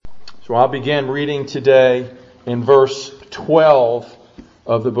So I'll begin reading today in verse 12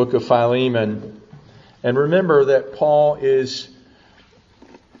 of the book of Philemon. And remember that Paul is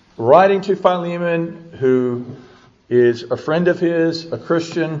writing to Philemon, who is a friend of his, a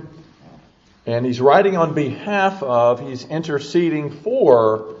Christian, and he's writing on behalf of, he's interceding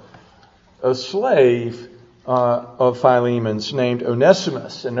for a slave of Philemon's named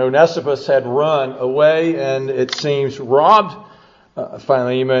Onesimus. And Onesimus had run away and it seems robbed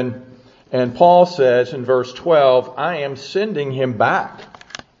Philemon. And Paul says in verse 12, I am sending him back.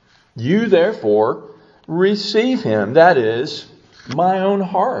 You therefore receive him, that is, my own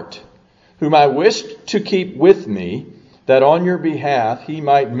heart, whom I wished to keep with me, that on your behalf he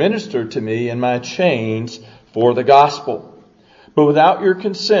might minister to me in my chains for the gospel. But without your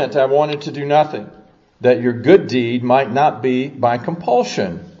consent I wanted to do nothing, that your good deed might not be by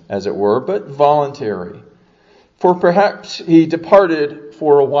compulsion, as it were, but voluntary. For perhaps he departed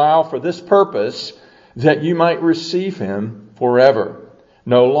for a while for this purpose, that you might receive him forever,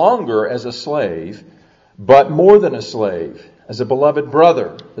 no longer as a slave, but more than a slave, as a beloved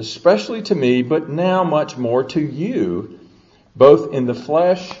brother, especially to me, but now much more to you, both in the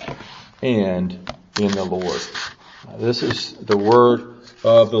flesh and in the Lord. This is the word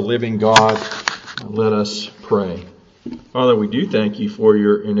of the living God. Let us pray. Father, we do thank you for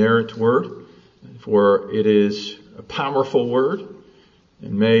your inerrant word, for it is a powerful word.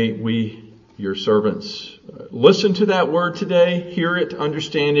 And may we, your servants, listen to that word today, hear it,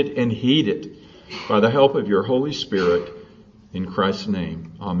 understand it, and heed it by the help of your Holy Spirit. In Christ's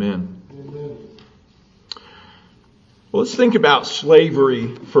name, amen. Well, let's think about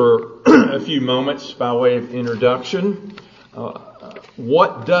slavery for a few moments by way of introduction.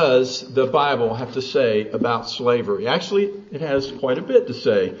 What does the Bible have to say about slavery? Actually, it has quite a bit to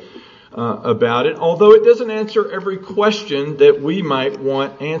say about it, although it doesn't answer every question that we might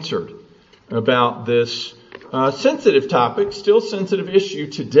want answered about this sensitive topic, still sensitive issue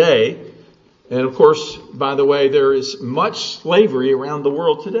today. And of course, by the way, there is much slavery around the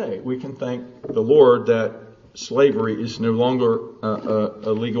world today. We can thank the Lord that slavery is no longer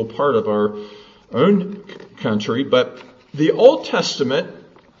a legal part of our own country. But the Old Testament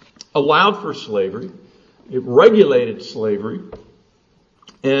allowed for slavery. It regulated slavery.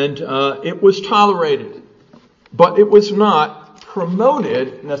 And it was tolerated. But it was not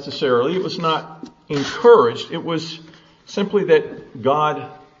promoted necessarily. It was not encouraged. It was simply that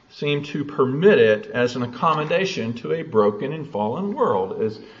God seemed to permit it as an accommodation to a broken and fallen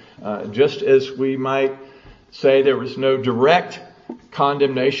world. Just as we might say there was no direct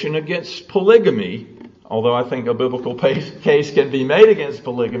condemnation against polygamy, although I think a biblical case can be made against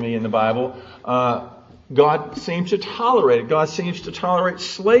polygamy in the Bible, God seems to tolerate it. God seems to tolerate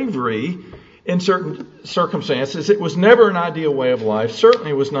slavery in certain circumstances. It was never an ideal way of life.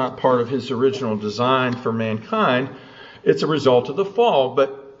 Certainly was not part of his original design for mankind. It's a result of the fall.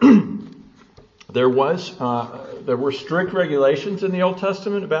 But there were strict regulations in the Old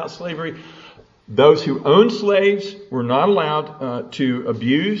Testament about slavery. Those who owned slaves were not allowed to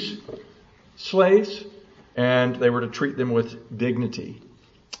abuse slaves, and they were to treat them with dignity.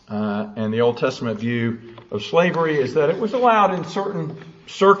 And the Old Testament view of slavery is that it was allowed in certain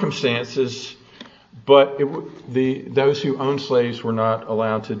circumstances, but those who owned slaves were not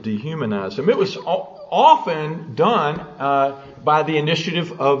allowed to dehumanize them. It was often done by the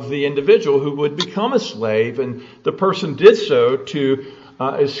initiative of the individual who would become a slave, and the person did so to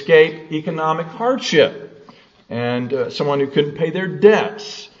escape economic hardship and someone who couldn't pay their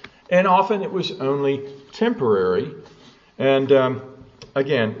debts. And often it was only temporary and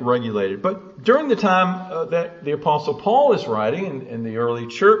again, regulated. But during the time that the Apostle Paul is writing, in the early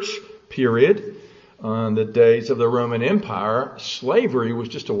church period, on the days of the Roman Empire, slavery was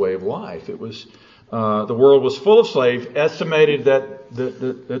just a way of life. It was the world was full of slaves. Estimated that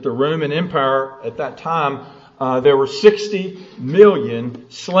the Roman Empire at that time, there were 60 million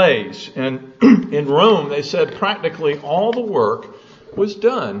slaves. And in Rome, they said practically all the work was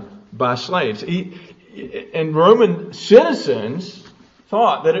done by slaves. And Roman citizens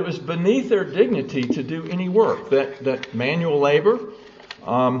thought that it was beneath their dignity to do any work, that manual labor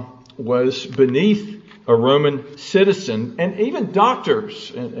was beneath a Roman citizen, and even doctors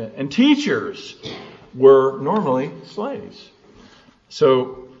and teachers were normally slaves.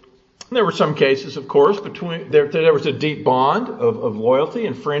 So there were some cases, of course, there was a deep bond of loyalty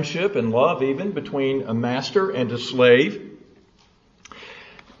and friendship and love even between a master and a slave.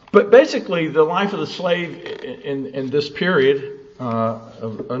 But basically, the life of the slave in this period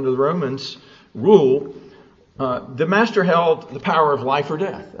under the Romans' rule, the master held the power of life or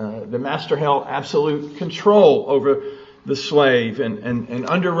death. The master held absolute control over the slave. And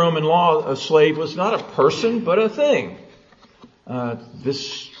under Roman law, a slave was not a person, but a thing. A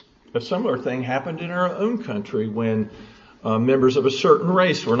similar thing happened in our own country when members of a certain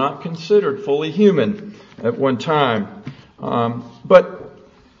race were not considered fully human at one time. But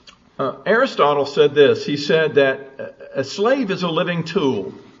Aristotle said this. He said that a slave is a living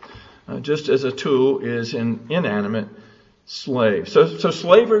tool, just as a tool is an inanimate slave. So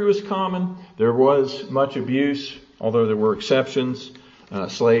slavery was common. There was much abuse, although there were exceptions.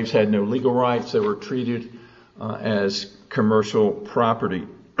 Slaves had no legal rights. They were treated as commercial property.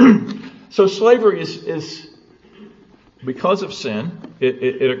 So slavery is because of sin.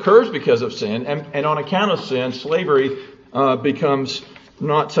 It occurs because of sin, and on account of sin, slavery becomes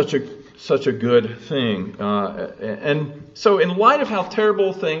not such a good thing. And so in light of how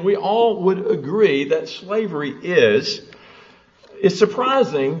terrible a thing we all would agree that slavery is, it's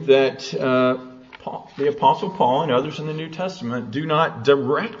surprising that the Apostle Paul and others in the New Testament do not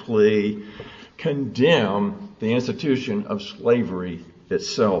directly condemn the institution of slavery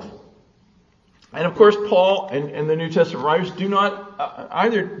itself. And of course, Paul and the New Testament writers do not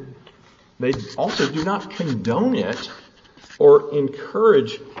either, they also do not condone it or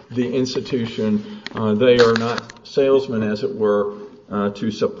encourage the institution. They are not salesmen, as it were,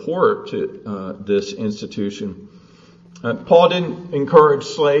 to support this institution. Paul didn't encourage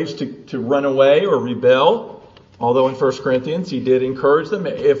slaves to run away or rebel, although in 1 Corinthians he did encourage them,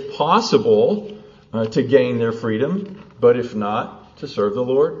 if possible, to gain their freedom, but if not, to serve the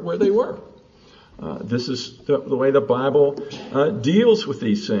Lord where they were. This is the way the Bible deals with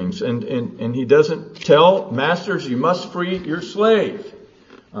these things. And he doesn't tell masters, you must free your slave.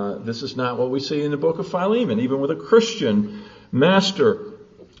 This is not what we see in the book of Philemon, even with a Christian master.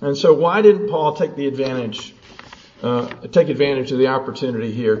 And so why didn't Paul take advantage of the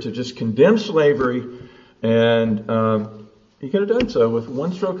opportunity here to just condemn slavery? And he could have done so with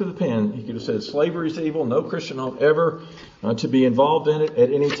one stroke of the pen. He could have said slavery is evil. No Christian ought ever to be involved in it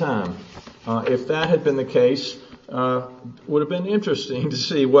at any time. If that had been the case, would have been interesting to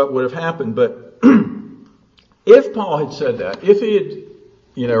see what would have happened. But if Paul had said that, if he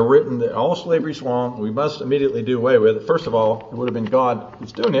had, written that all slavery is wrong, we must immediately do away with it. First of all, it would have been God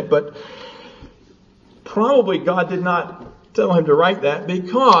who's doing it, but probably God did not tell him to write that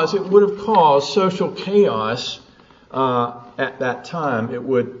because it would have caused social chaos at that time. It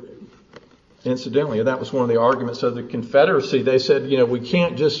would. Incidentally, that was one of the arguments of the Confederacy. They said, we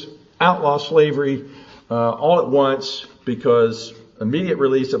can't just outlaw slavery all at once because immediate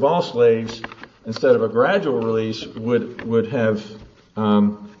release of all slaves instead of a gradual release would have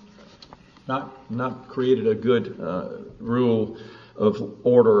not created a good rule of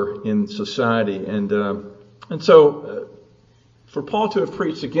order in society. And so for Paul to have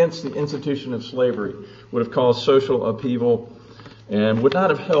preached against the institution of slavery would have caused social upheaval and would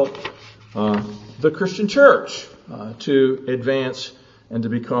not have helped the Christian church to advance and to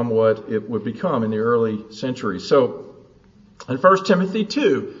become what it would become in the early centuries. So in 1 Timothy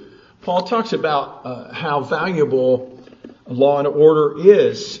 2, Paul talks about how valuable law and order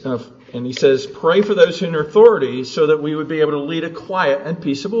is. And he says, pray for those in authority so that we would be able to lead a quiet and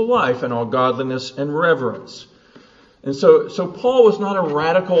peaceable life in all godliness and reverence. And so Paul was not a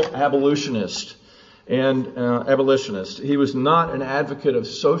radical abolitionist. He was not an advocate of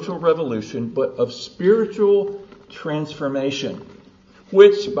social revolution, but of spiritual transformation,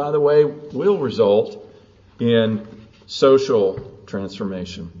 which, by the way, will result in social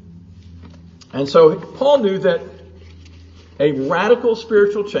transformation. And so Paul knew that a radical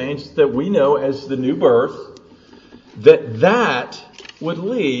spiritual change that we know as the new birth, that would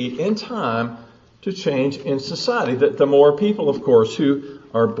lead in time to change in society. That the more people, of course, who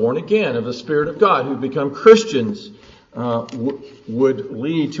are born again of the Spirit of God, who become Christians, would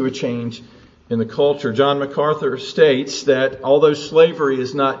lead to a change in the culture. John MacArthur states that although slavery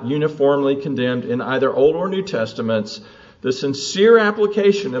is not uniformly condemned in either Old or New Testaments, the sincere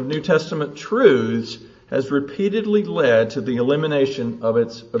application of New Testament truths has repeatedly led to the elimination of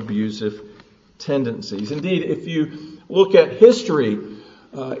its abusive tendencies. Indeed, if you look at history,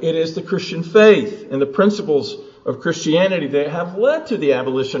 it is the Christian faith and the principles of Christianity that have led to the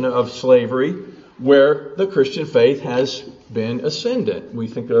abolition of slavery, where the Christian faith has been ascendant. We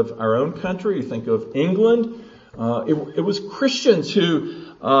think of our own country, we think of England. It was Christians who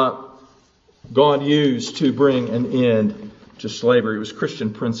God used to bring an end to slavery. It was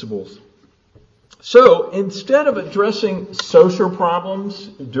Christian principles. So instead of addressing social problems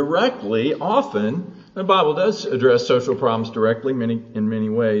directly, often the Bible does address social problems directly in many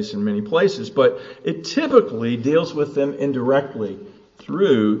ways, in many places, but it typically deals with them indirectly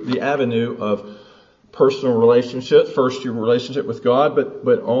through the avenue of personal relationships. First, your relationship with God,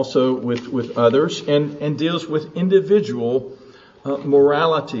 but also with others, and deals with individual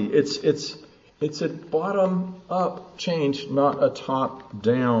morality. It's a bottom-up change, not a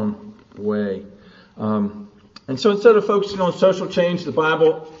top-down way. And so instead of focusing on social change, the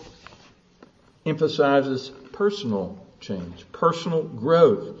Bible emphasizes personal change, personal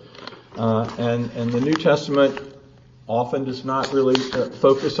growth. And the New Testament often does not really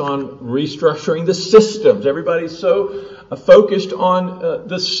focus on restructuring the systems. Everybody's so focused on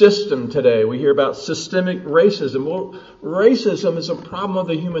the system today. We hear about systemic racism. Well, racism is a problem of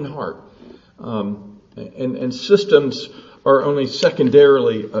the human heart. And systems are only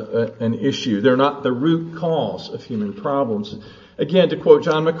secondarily an issue. They're not the root cause of human problems. Again, to quote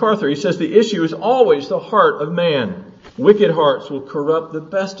John MacArthur, he says, the issue is always the heart of man. Wicked hearts will corrupt the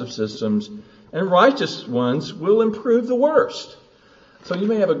best of systems, and righteous ones will improve the worst. So you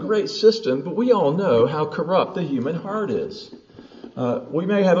may have a great system, but we all know how corrupt the human heart is. We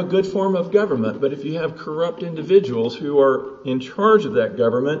may have a good form of government, but if you have corrupt individuals who are in charge of that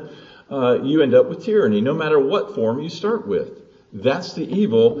government, you end up with tyranny, no matter what form you start with. That's the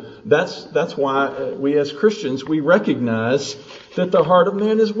evil. That's why we as Christians, we recognize that the heart of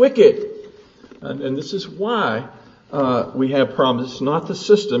man is wicked. And this is why we have problems. It's not the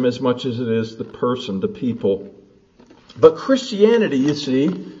system as much as it is the person, the people. But Christianity, you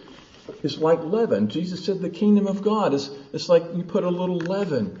see, is like leaven. Jesus said the kingdom of God it's like you put a little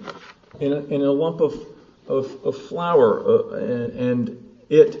leaven in a lump of flour, and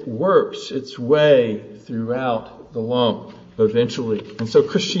it works its way throughout the lump eventually. And so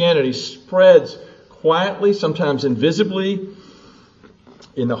Christianity spreads quietly, sometimes invisibly,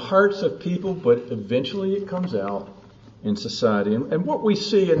 in the hearts of people, but eventually it comes out in society. And what we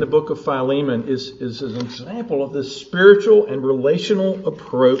see in the book of Philemon is an example of this spiritual and relational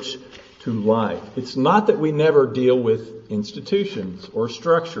approach to life. It's not that we never deal with institutions or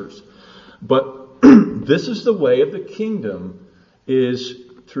structures, but this is the way of the kingdom, is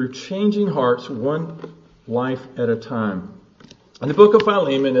through changing hearts one life at a time. In the book of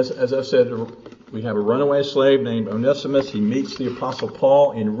Philemon, as I've said, we have a runaway slave named Onesimus. He meets the Apostle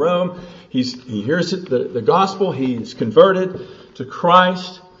Paul in Rome. He hears the gospel. He's converted to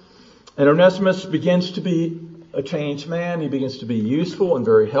Christ. And Onesimus begins to be a changed man. He begins to be useful and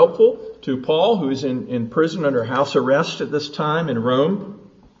very helpful to Paul, who is in prison under house arrest at this time in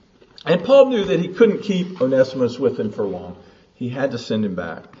Rome. And Paul knew that he couldn't keep Onesimus with him for long. He had to send him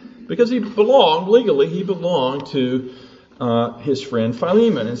back because he belonged to his friend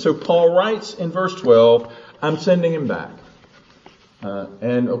Philemon. And so Paul writes in verse 12, I'm sending him back.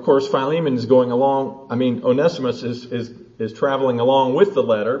 And of course Philemon is going along. Onesimus is traveling along with the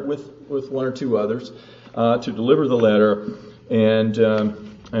letter with one or two others to deliver the letter, and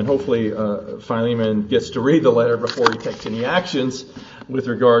hopefully Philemon gets to read the letter before he takes any actions with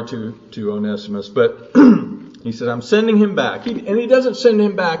regard to Onesimus. But he said, I'm sending him back. And he doesn't send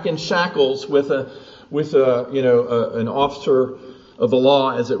him back in shackles with an officer of the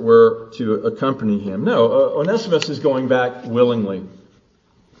law, as it were, to accompany him. No, Onesimus is going back willingly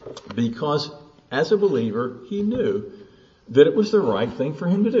because, as a believer, he knew that it was the right thing for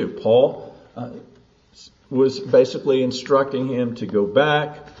him to do. Paul was basically instructing him to go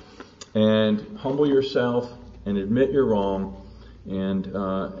back and humble yourself and admit you're wrong.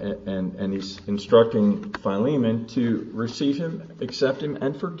 And he's instructing Philemon to receive him, accept him,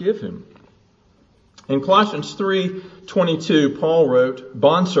 and forgive him. In Colossians 3:22, Paul wrote,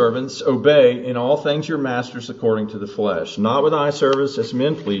 Bondservants, obey in all things your masters according to the flesh, not with eye service as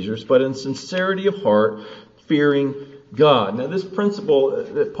men pleasers, but in sincerity of heart, fearing God. Now, this principle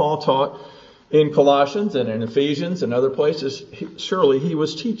that Paul taught in Colossians and in Ephesians and other places, surely he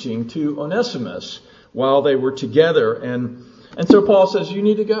was teaching to Onesimus while they were together. And so Paul says, you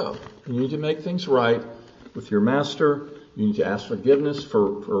need to go. You need to make things right with your master. You need to ask forgiveness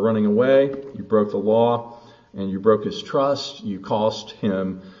for running away. You broke the law and you broke his trust. You cost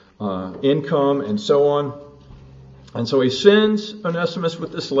him income and so on. And so he sends Onesimus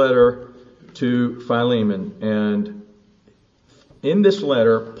with this letter to Philemon. And in this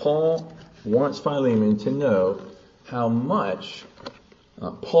letter, Paul wants Philemon to know how much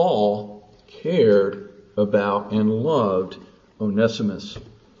Paul cared about and loved Onesimus.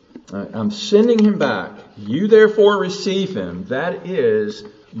 I'm sending him back. You therefore receive him. That is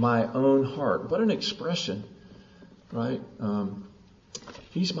my own heart. What an expression, right?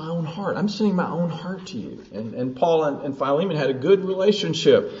 He's my own heart. I'm sending my own heart to you. And Paul and Philemon had a good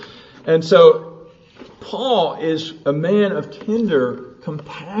relationship. And so Paul is a man of tender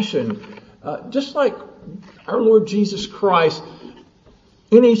compassion. Just like our Lord Jesus Christ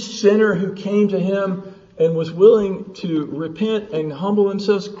Any sinner who came to him and was willing to repent and humble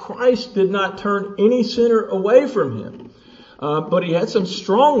themselves, Christ did not turn any sinner away from him. But he had some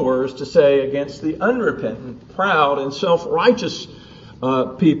strong words to say against the unrepentant, proud, and self-righteous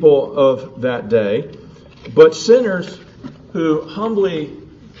people of that day. But sinners who humbly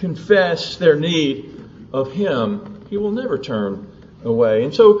confess their need of him, he will never turn away.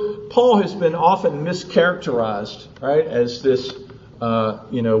 And so Paul has been often mischaracterized, right, as this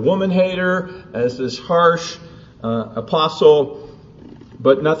woman hater, as this harsh apostle,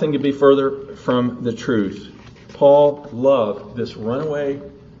 but nothing could be further from the truth. Paul loved this runaway,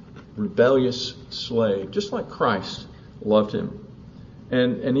 rebellious slave, just like Christ loved him.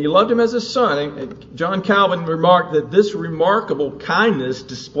 And he loved him as a son. And John Calvin remarked that this remarkable kindness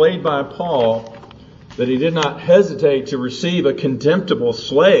displayed by Paul, that he did not hesitate to receive a contemptible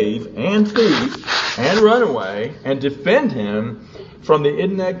slave and thief and runaway and defend him from the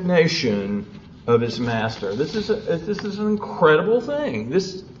indignation of his master. This is an incredible thing.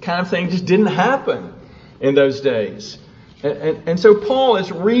 This kind of thing just didn't happen in those days. And so Paul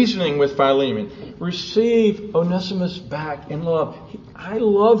is reasoning with Philemon. Receive Onesimus back in love. I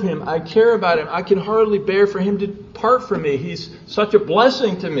love him. I care about him. I can hardly bear for him to depart from me. He's such a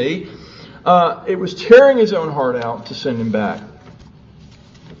blessing to me. It was tearing his own heart out to send him back.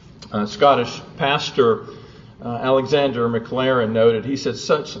 Scottish pastor Alexander MacLaren noted, he said,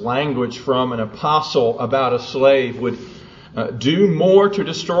 such language from an apostle about a slave would do more to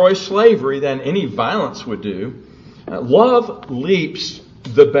destroy slavery than any violence would do. Love leaps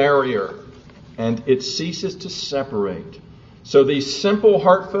the barrier and it ceases to separate. So these simple,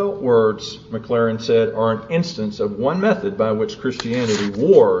 heartfelt words, MacLaren said, are an instance of one method by which Christianity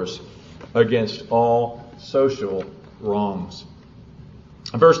wars against all social wrongs.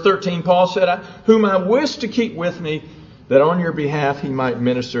 In verse 13, Paul said, whom I wish to keep with me, that on your behalf he might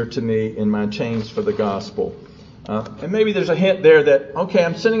minister to me in my chains for the gospel. And maybe there's a hint there that, okay,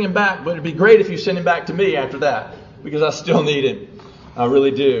 I'm sending him back, but it'd be great if you send him back to me after that, because I still need him. I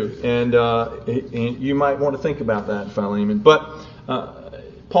really do. And you might want to think about that, Philemon. But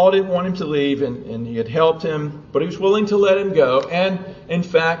Paul didn't want him to leave, and he had helped him, but he was willing to let him go. And, in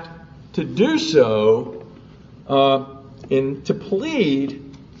fact, to do so, to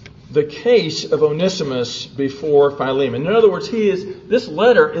plead the case of Onesimus before Philemon. In other words, this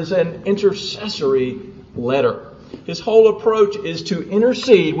letter is an intercessory letter. His whole approach is to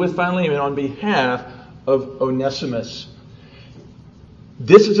intercede with Philemon on behalf of Onesimus.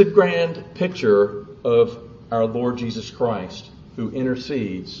 This is a grand picture of our Lord Jesus Christ, who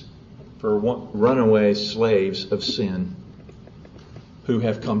intercedes for runaway slaves of sin who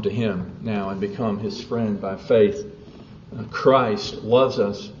have come to him now and become his friend by faith. Christ loves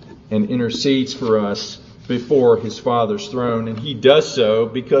us and intercedes for us before his Father's throne. And he does so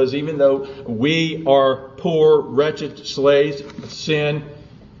because even though we are poor, wretched slaves of sin,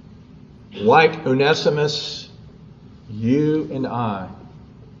 like Onesimus, you and I,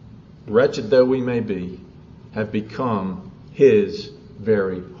 wretched though we may be, have become his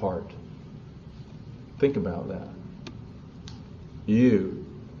very heart. Think about that. You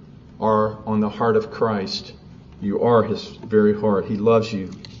are on the heart of Christ. You are his very heart. He loves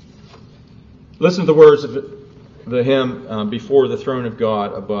you. Listen to the words of the hymn, Before the Throne of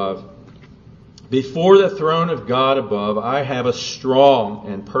God Above. Before the throne of God above, I have a strong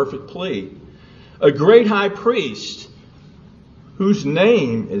and perfect plea. A great high priest whose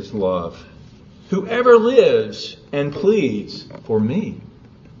name is love, who ever lives and pleads for me.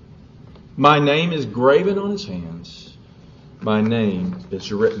 My name is graven on his hands. My name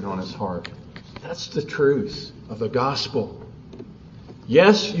is written on his heart. That's the truth of the gospel.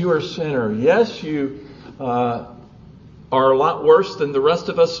 Yes, you are a sinner. Yes, you are a lot worse than the rest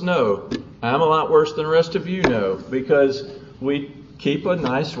of us know. I'm a lot worse than the rest of you know, because we keep a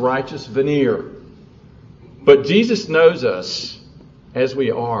nice righteous veneer. But Jesus knows us as we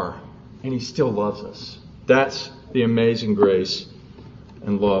are, and he still loves us. That's the amazing grace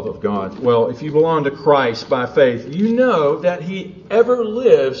and love of God. Well, if you belong to Christ by faith, you know that he ever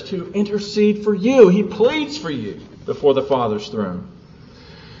lives to intercede for you. He pleads for you before the Father's throne.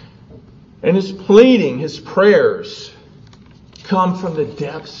 And his pleading, his prayers, come from the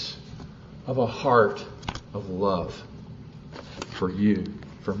depths of a heart of love for you,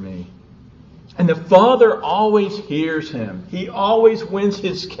 for me. And the Father always hears him. He always wins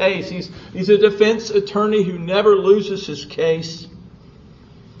his case. He's a defense attorney who never loses his case.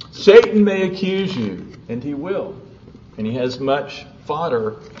 Satan may accuse you, and he will. And he has much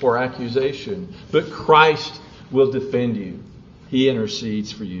fodder for accusation. But Christ will defend you. He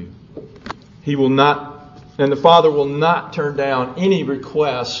intercedes for you. He will not And the Father will not turn down any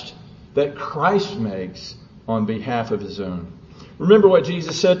request that Christ makes on behalf of His own. Remember what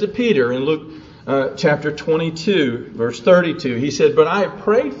Jesus said to Peter in Luke chapter 22, verse 32. He said, "But I have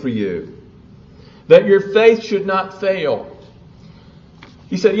prayed for you, that your faith should not fail."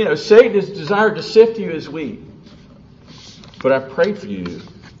 He said, Satan has desired to sift you as wheat. But I prayed for you.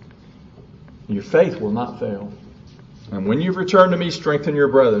 Your faith will not fail. And when you've returned to me, strengthen your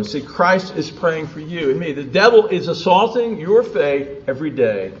brethren. See, Christ is praying for you and me. The devil is assaulting your faith every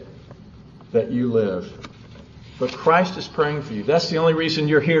day that you live. But Christ is praying for you. That's the only reason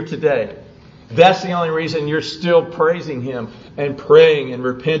you're here today. That's the only reason you're still praising Him and praying and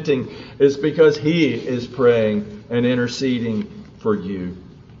repenting, is because He is praying and interceding for you.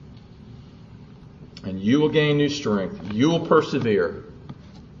 And you will gain new strength. You will persevere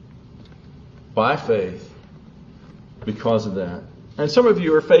by faith because of that. And some of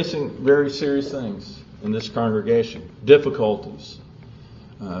you are facing very serious things in this congregation, difficulties.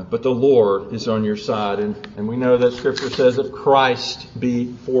 But the Lord is on your side. And we know that Scripture says, if Christ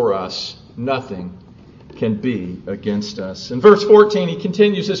be for us, nothing can be against us. In verse 14, he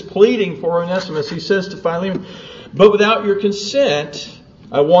continues his pleading for Onesimus. He says to Philemon, "But without your consent,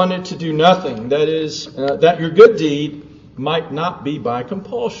 I wanted to do nothing. That is, that your good deed might not be by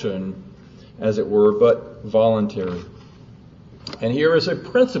compulsion, as it were, but voluntary." And here is a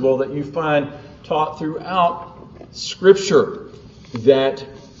principle that you find taught throughout Scripture, that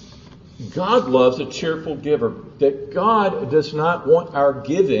God loves a cheerful giver, that God does not want our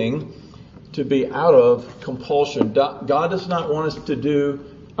giving to be out of compulsion. God does not want us to do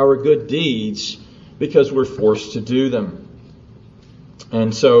our good deeds because we're forced to do them.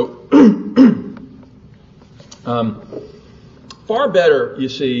 And so, far better, you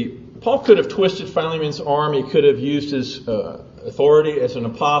see, Paul could have twisted Philemon's arm. He could have used his authority as an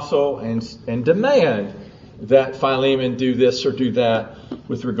apostle and demand that Philemon do this or do that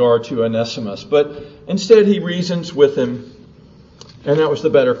with regard to Onesimus. But instead he reasons with him, and that was the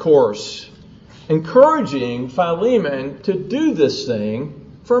better course, encouraging Philemon to do this thing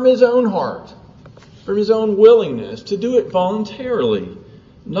from his own heart, from his own willingness, to do it voluntarily,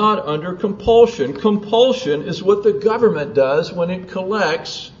 not under compulsion. Compulsion is what the government does when it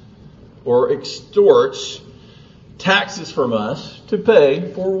collects or extorts taxes from us to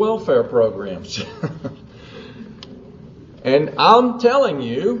pay for welfare programs. And I'm telling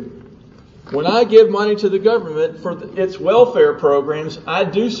you, when I give money to the government for its welfare programs, I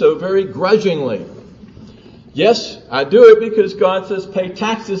do so very grudgingly. Yes, I do it because God says pay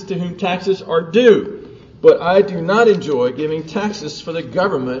taxes to whom taxes are due. But I do not enjoy giving taxes for the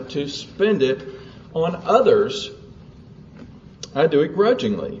government to spend it on others. I do it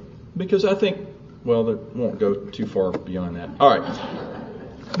grudgingly because I think, well, that won't go too far beyond that. All right.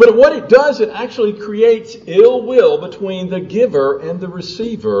 But what it does, it actually creates ill will between the giver and the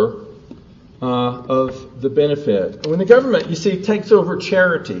receiver of the benefit. When the government, you see, takes over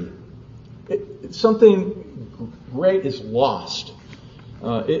charity, something great is lost.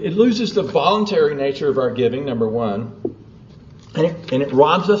 It loses the voluntary nature of our giving, number one. And it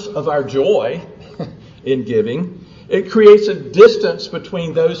robs us of our joy in giving. It creates a distance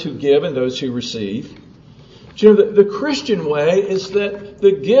between those who give and those who receive. But the Christian way is that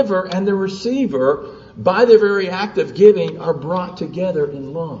the giver and the receiver, by their very act of giving, are brought together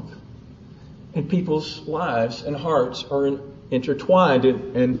in love. And people's lives and hearts are intertwined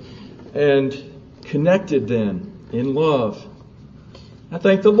and connected then in love. I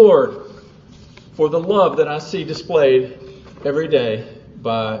thank the Lord for the love that I see displayed every day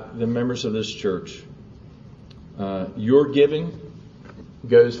by the members of this church. Your giving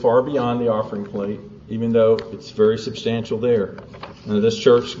goes far beyond the offering plate, even though it's very substantial there. This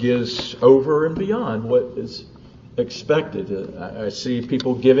church gives over and beyond what is expected. I see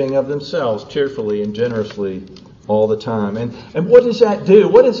people giving of themselves cheerfully and generously all the time. And what does that do?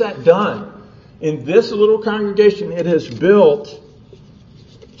 What has that done? In this little congregation, it has built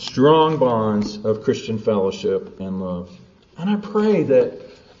strong bonds of Christian fellowship and love. And I pray that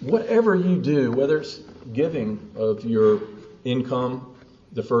whatever you do, whether it's giving of your income,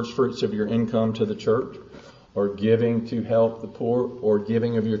 the first fruits of your income to the church, or giving to help the poor, or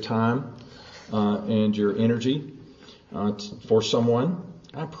giving of your time and your energy for someone,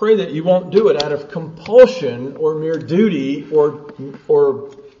 I pray that you won't do it out of compulsion or mere duty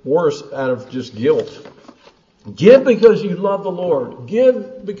or worse, out of just guilt. Give because you love the Lord.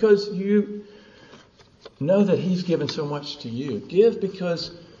 Give because you know that He's given so much to you. Give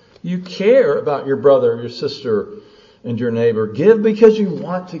because you care about your brother, your sister, and your neighbor. Give because you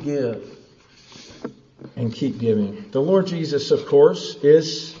want to give. And keep giving. The Lord Jesus, of course,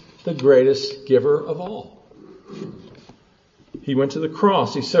 is the greatest giver of all. He went to the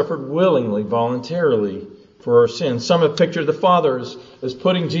cross. He suffered willingly, voluntarily for our sins. Some have pictured the Father as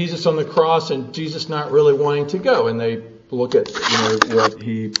putting Jesus on the cross and Jesus not really wanting to go. And they look at what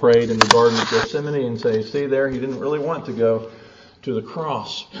he prayed in the Garden of Gethsemane and say, see there, he didn't really want to go to the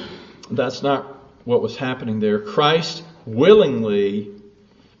cross. That's not what was happening there. Christ willingly,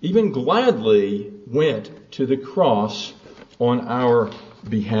 even gladly, went to the cross on our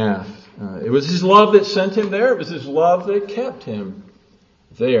behalf. It was his love that sent him there. It was his love that kept him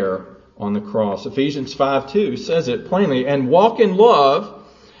there on the cross. Ephesians 5:2 says it plainly. And walk in love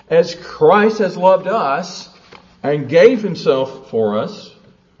as Christ has loved us and gave himself for us,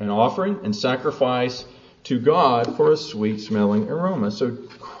 an offering and sacrifice to God for a sweet-smelling aroma. So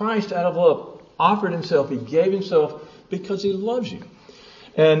Christ, out of love, offered himself. He gave himself because he loves you.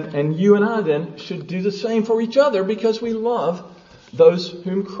 And you and I then should do the same for each other because we love those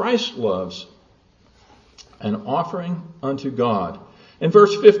whom Christ loves. An offering unto God. In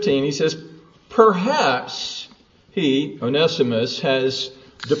verse 15, he says, perhaps he, Onesimus, has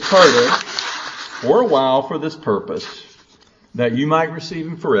departed for a while for this purpose, that you might receive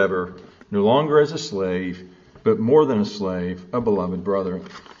him forever, no longer as a slave, but more than a slave, a beloved brother.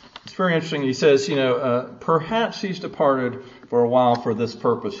 It's very interesting. He says, perhaps he's departed for a while for this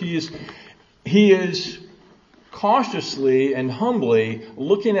purpose. He is cautiously and humbly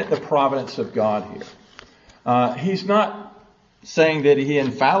looking at the providence of God here. He's not saying that he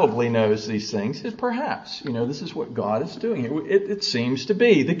infallibly knows these things. It's perhaps, this is what God is doing. It seems to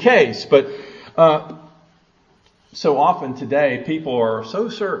be the case. But so often today, people are so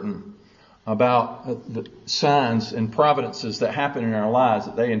certain about the signs and providences that happen in our lives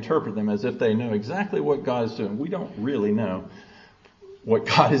that they interpret them as if they know exactly what God is doing. We don't really know what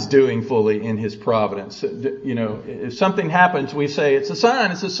God is doing fully in his providence. If something happens, we say, it's a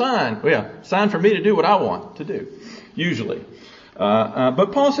sign. Well, yeah, sign for me to do what I want to do, usually.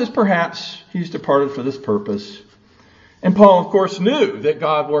 But Paul says perhaps he's departed for this purpose. And Paul, of course, knew that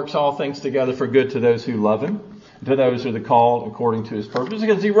God works all things together for good to those who love him, to those who are the called according to his purpose,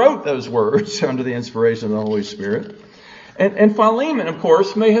 because he wrote those words under the inspiration of the Holy Spirit. And Philemon, of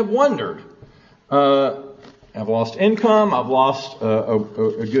course, may have wondered, I've lost income. I've lost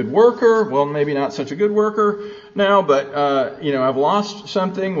a good worker. Well, maybe not such a good worker now, but, I've lost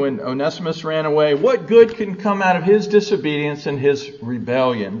something when Onesimus ran away. What good can come out of his disobedience and his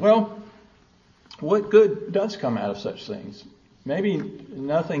rebellion? Well, what good does come out of such things? Maybe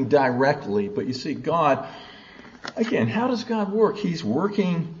nothing directly, but you see, God, again, how does God work? He's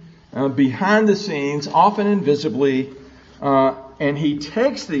working behind the scenes, often invisibly, and he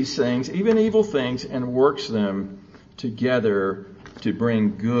takes these things, even evil things, and works them together to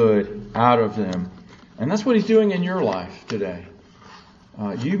bring good out of them. And that's what he's doing in your life today.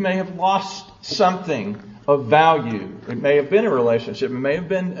 You may have lost something of value. It may have been a relationship. It may have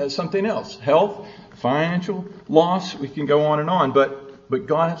been something else. Health, financial loss. We can go on and on. But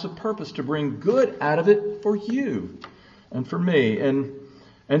God has a purpose to bring good out of it for you and for me.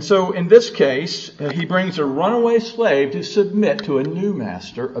 And so in this case, he brings a runaway slave to submit to a new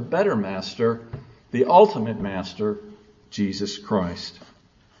master, a better master, the ultimate master, Jesus Christ.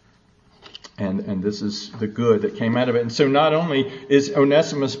 And this is the good that came out of it. And so not only is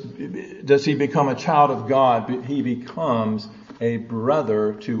Onesimus, does he become a child of God, but he becomes a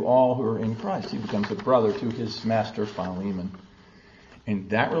brother to all who are in Christ. He becomes a brother to his master Philemon. And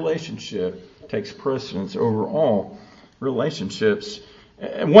that relationship takes precedence over all relationships.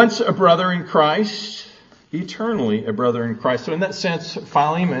 Once a brother in Christ, eternally a brother in Christ. So in that sense,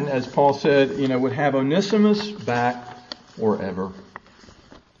 Philemon, as Paul said, would have Onesimus back forever.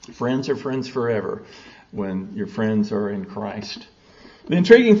 Friends are friends forever when your friends are in Christ. The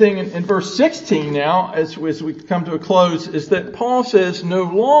intriguing thing in verse 16 now, as we come to a close, is that Paul says no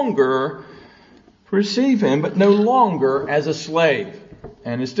longer receive him, but no longer as a slave.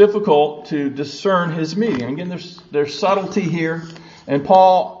 And it's difficult to discern his meaning. Again, there's subtlety here. And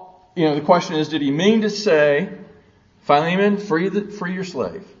Paul, the question is, did he mean to say, Philemon, free your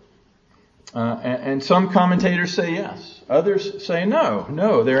slave? And some commentators say yes. Others say no.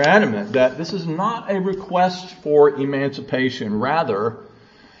 No, they're adamant that this is not a request for emancipation. Rather,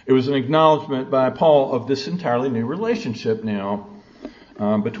 it was an acknowledgement by Paul of this entirely new relationship now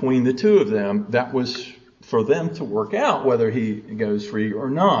between the two of them that was for them to work out whether he goes free or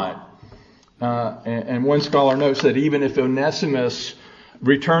not. And one scholar notes that even if Onesimus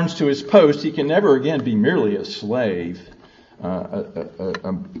returns to his post, he can never again be merely a slave,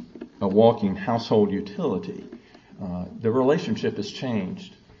 a walking household utility. The relationship has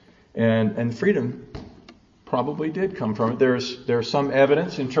changed. And freedom probably did come from it. There's some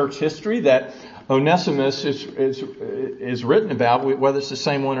evidence in church history that Onesimus is written about, whether it's the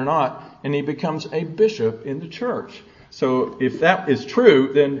same one or not, and he becomes a bishop in the church. So if that is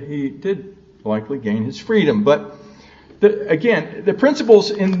true, then he did likely gain his freedom. But again, the principles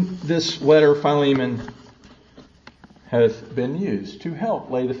in this letter, Philemon, have been used to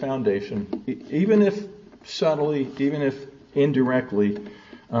help lay the foundation, even if subtly, even if indirectly,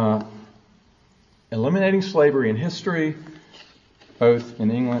 eliminating slavery in history, both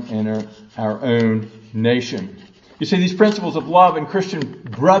in England and our own nation. You see, these principles of love and Christian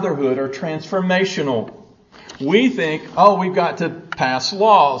brotherhood are transformational. We think, we've got to pass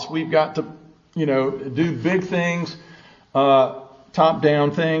laws. We've got to, do big things,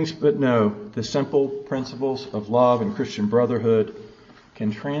 top-down things. But no, the simple principles of love and Christian brotherhood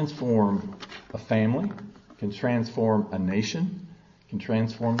can transform a family, can transform a nation, can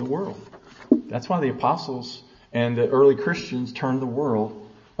transform the world. That's why the apostles and the early Christians turned the world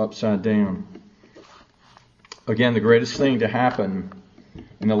upside down. Again, the greatest thing to happen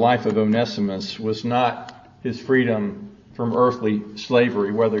in the life of Onesimus was not his freedom from earthly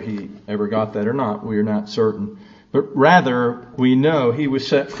slavery, whether he ever got that or not, we are not certain. But rather, we know he was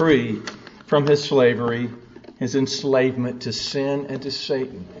set free from his slavery, his enslavement to sin and to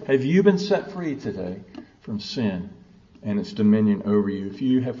Satan. Have you been set free today from sin and its dominion over you? If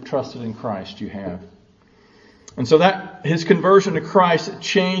you have trusted in Christ, you have. And so that his conversion to Christ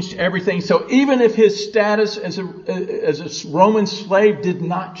changed everything. So even if his status as a Roman slave did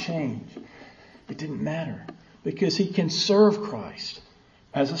not change, it didn't matter, because he can serve Christ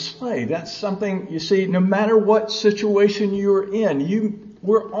as a slave. That's something, you see, no matter what situation you're in,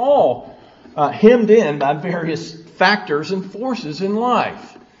 we're all hemmed in by various factors and forces in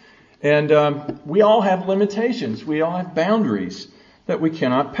life. And we all have limitations. We all have boundaries that we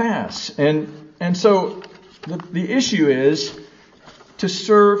cannot pass. And so the issue is to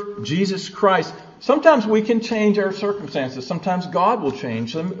serve Jesus Christ. Sometimes we can change our circumstances. Sometimes God will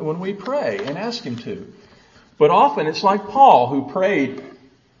change them when we pray and ask Him to. But often it's like Paul, who prayed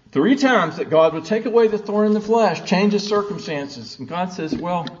 3 times that God would take away the thorn in the flesh, change his circumstances. And God says,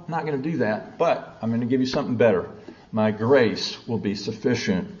 well, I'm not going to do that, but I'm going to give you something better. My grace will be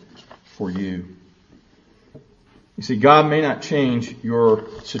sufficient for you. You see, God may not change your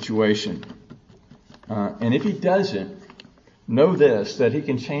situation. And if He doesn't, know this, that He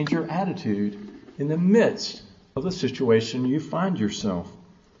can change your attitude in the midst of the situation you find yourself.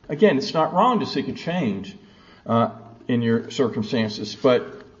 Again, it's not wrong to seek a change in your circumstances,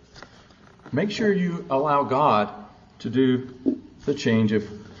 but make sure you allow God to do the change of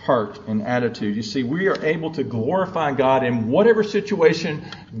heart and attitude. You see, we are able to glorify God in whatever situation,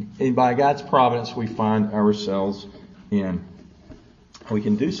 and by God's providence, we find ourselves in. We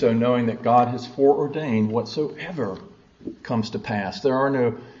can do so knowing that God has foreordained whatsoever comes to pass. There are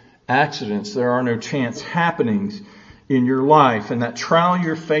no accidents. There are no chance happenings in your life. And that trial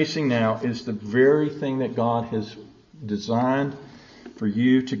you're facing now is the very thing that God has designed for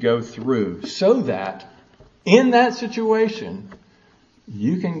you to go through, so that in that situation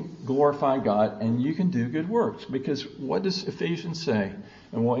you can glorify God and you can do good works. Because what does Ephesians say?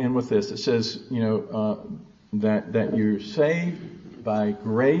 And we'll end with this. It says, that you're saved by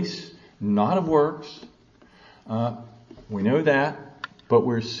grace, not of works. We know that, but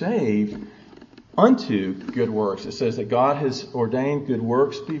we're saved unto good works. It says that God has ordained good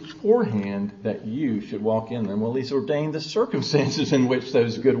works beforehand that you should walk in them. Well, He's ordained the circumstances in which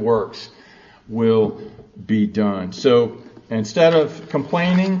those good works will be done. So instead of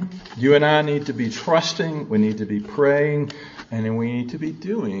complaining, you and I need to be trusting, we need to be praying, and then we need to be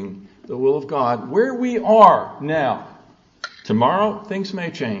doing the will of God where we are now. Tomorrow, things may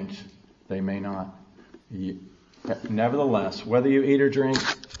change. They may not. Nevertheless, whether you eat or drink,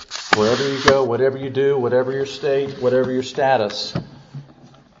 wherever you go, whatever you do, whatever your state, whatever your status,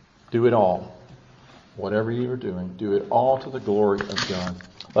 do it all. Whatever you are doing, do it all to the glory of God.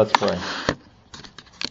 Let's pray.